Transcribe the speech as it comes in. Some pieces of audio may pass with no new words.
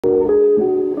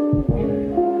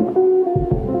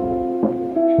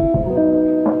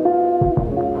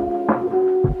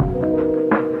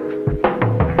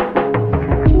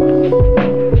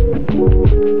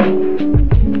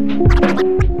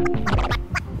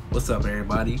up,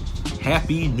 everybody?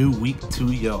 Happy new week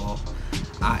to y'all.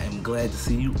 I am glad to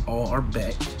see you all are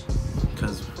back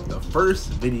because the first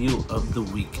video of the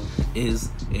week is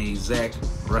a Zach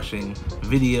rushing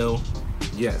video.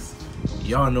 Yes,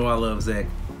 y'all know I love Zach.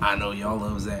 I know y'all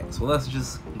love Zach. So let's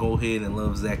just go ahead and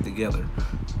love Zach together.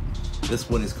 This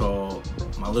one is called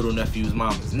My Little Nephew's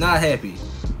Mom Is Not Happy.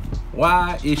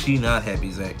 Why is she not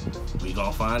happy, Zach? We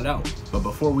gonna find out. But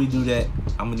before we do that,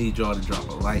 I'm gonna need y'all to drop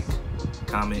a like,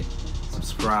 comment,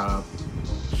 subscribe,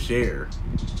 share,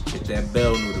 hit that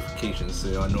bell notification so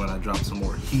y'all know when I drop some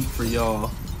more heat for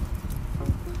y'all.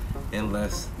 And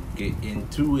let's get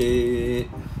into it.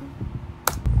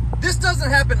 This doesn't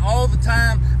happen all the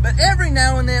time, but every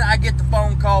now and then I get the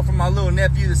phone call from my little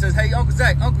nephew that says, "Hey, Uncle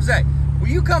Zach, will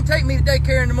you come take me to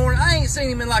daycare in the morning?" I ain't seen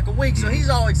him in like a week, so he's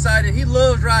all excited. He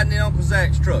loves riding in Uncle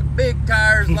Zach's truck. Big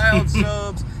tires, loud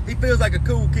subs. He feels like a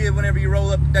cool kid whenever you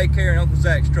roll up to daycare in Uncle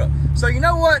Zach's truck. So you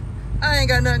know what? I ain't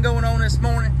got nothing going on this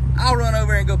morning. I'll run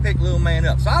over and go pick little man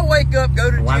up. So I wake up, go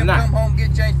to the gym, come home,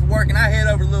 get changed for work, and I head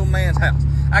over to little man's house.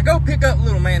 I go pick up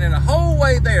little man, and the whole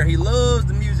way there, he loves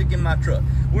the music in my truck.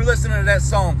 We're listening to that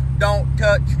song, "Don't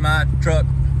Touch My Truck."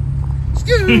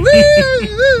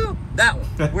 That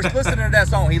one. We're listening to that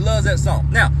song. He loves that song.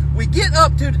 Now, we get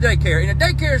up to the daycare, and the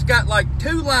daycare's got like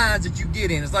 2 lines that you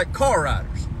get in. It's like car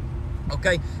riders,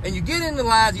 okay? And you get in the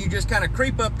lines, and you just kind of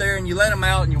creep up there, and you let them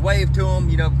out, and you wave to them,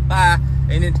 you know, bye,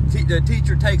 and then the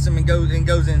teacher takes them and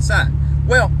goes inside.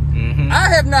 Well, I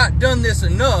have not done this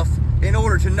enough in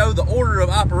order to know the order of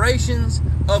operations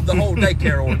of the whole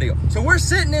daycare ordeal. So we're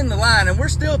sitting in the line, and we're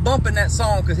still bumping that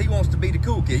song because he wants to be the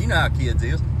cool kid. You know how kids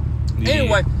is. Yeah.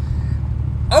 Anyway,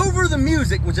 over the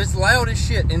music, which is loud as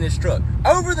shit in this truck,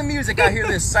 over the music I hear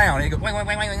this sound. And it goes, wang, wang,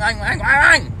 wang, wang, wang, wang,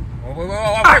 wang,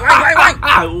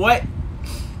 wang. What?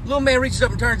 Little man reaches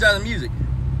up and turns out the music.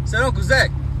 Said, "Uncle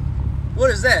Zach, what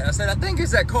is that?" I said, "I think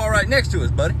it's that car right next to us,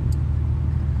 buddy."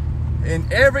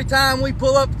 And every time we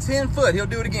pull up 10 foot, he'll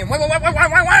do it again. Wang, wang, wang,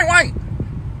 wang, wang, wang, wang.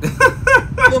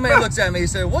 Little man looks at me. He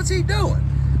said, "What's he doing?"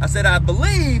 I said, "I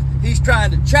believe he's trying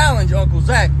to challenge Uncle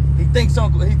Zach. He thinks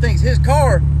his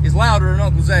car is louder than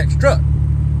Uncle Zach's truck."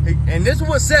 And this is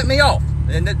what set me off.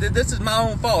 And this is my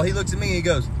own fault. He looks at me and he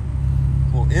goes,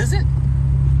 "Well, is it?"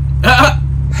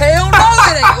 Hell no,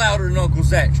 it ain't louder than Uncle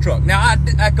Zach's truck. Now,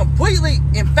 I completely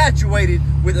infatuated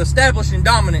with establishing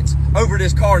dominance over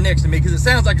this car next to me because it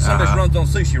sounds like somebody runs on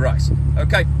sushi rice,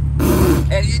 okay?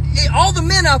 And all the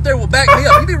men out there will back me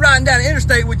up. You be riding down the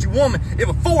interstate with your woman. If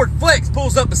a Ford Flex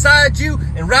pulls up beside you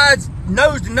and rides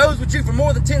nose to nose with you for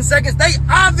more than 10 seconds, they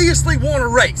obviously want to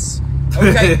race,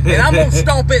 okay? And I'm going to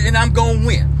stomp it and I'm going to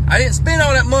win. I didn't spend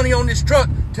all that money on this truck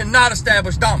to not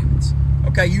establish dominance,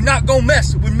 okay? You're not going to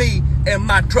mess with me and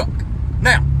my truck.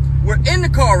 Now, we're in the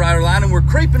car rider line and we're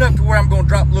creeping up to where I'm going to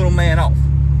drop little man off.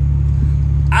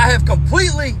 I have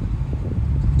completely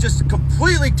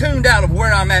tuned out of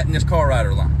where I'm at in this car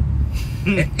rider line.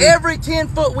 And every 10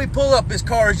 foot we pull up, this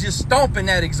car is just stomping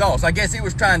that exhaust. I guess he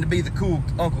was trying to be the cool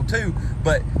uncle too,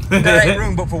 but there ain't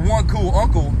room but for one cool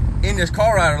uncle in this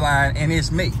car rider line, and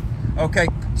it's me. Okay,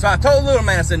 so I told little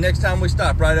man, I said, "Next time we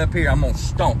stop right up here, I'm gonna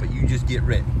stomp it. You just get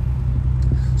ready."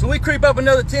 So we creep up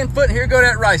another 10 foot, and here go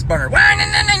that rice burner.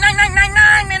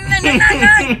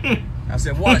 I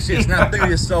said, "Watch this." And I threw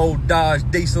this old Dodge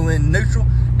diesel in neutral,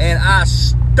 and I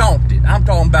stomped it. I'm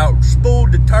talking about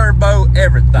spooled the turbo,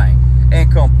 everything, and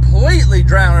completely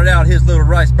drowned out his little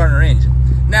rice burner engine.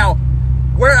 Now,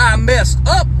 where I messed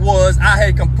up was I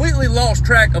had completely lost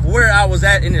track of where I was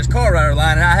at in this car rider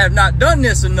line, and I have not done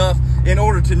this enough in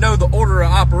order to know the order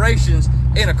of operations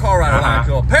in a car rider line.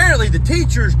 So apparently the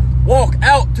teachers walk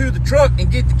out to the truck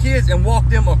and get the kids and walk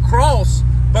them across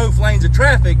both lanes of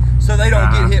traffic so they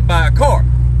don't get hit by a car.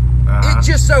 It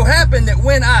just so happened that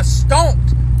when I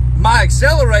stomped my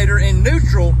accelerator in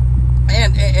neutral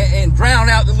and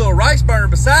drowned out the little rice burner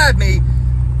beside me,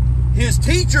 his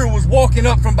teacher was walking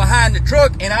up from behind the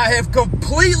truck, and I have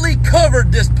completely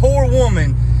covered this poor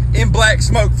woman in black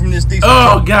smoke from this diesel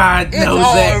truck. Oh, God, it's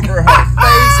all over her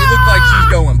face. It looks like she's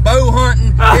going bow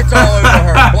hunting. It's all over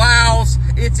her blouse.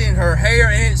 It's in her hair,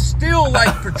 and it's still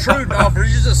like protruding off her.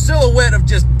 It's just a silhouette of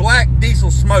just black diesel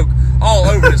smoke all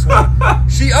over this woman.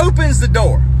 She opens the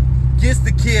door, gets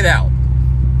the kid out,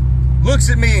 looks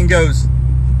at me and goes,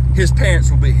 "His parents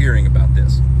will be hearing about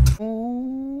this."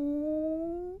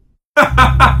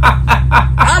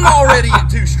 I'm already at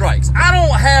 2 strikes. I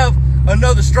don't have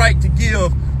another strike to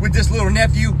give with this little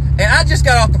nephew, and I just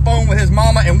got off the phone with his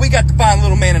mama, and we got to find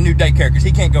little man a new daycare because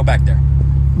he can't go back there.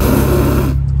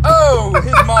 Oh,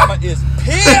 his mama is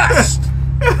pissed.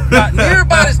 Not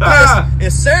nearby as pissed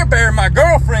as Sarah Bear, my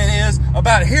girlfriend, is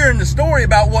about hearing the story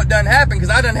about what done happened,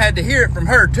 because I done had to hear it from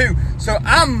her too. So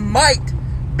I might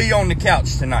be on the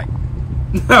couch tonight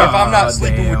if I'm not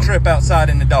sleeping with Trip outside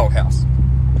in the doghouse.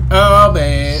 Oh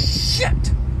man.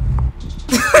 Shit.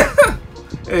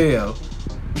 Hey yo.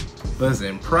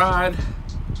 Listen, pride,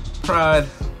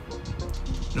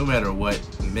 no matter what,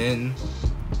 men,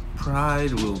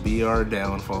 pride will be our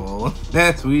downfall.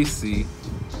 As we see,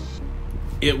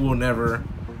 it will never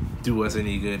do us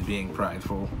any good being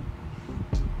prideful.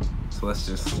 So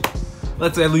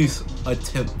let's at least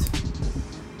attempt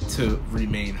to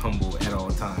remain humble at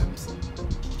all times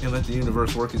and let the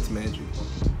universe work its magic.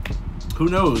 Who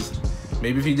knows?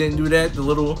 Maybe if he didn't do that, the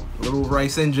little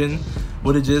rice engine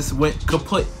would have just went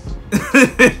kaput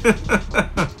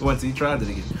once he tried it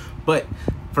again. But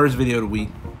first video of the week.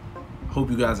 Hope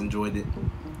you guys enjoyed it.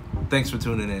 Thanks for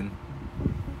tuning in.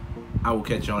 I will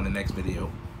catch you on the next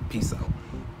video. Peace out.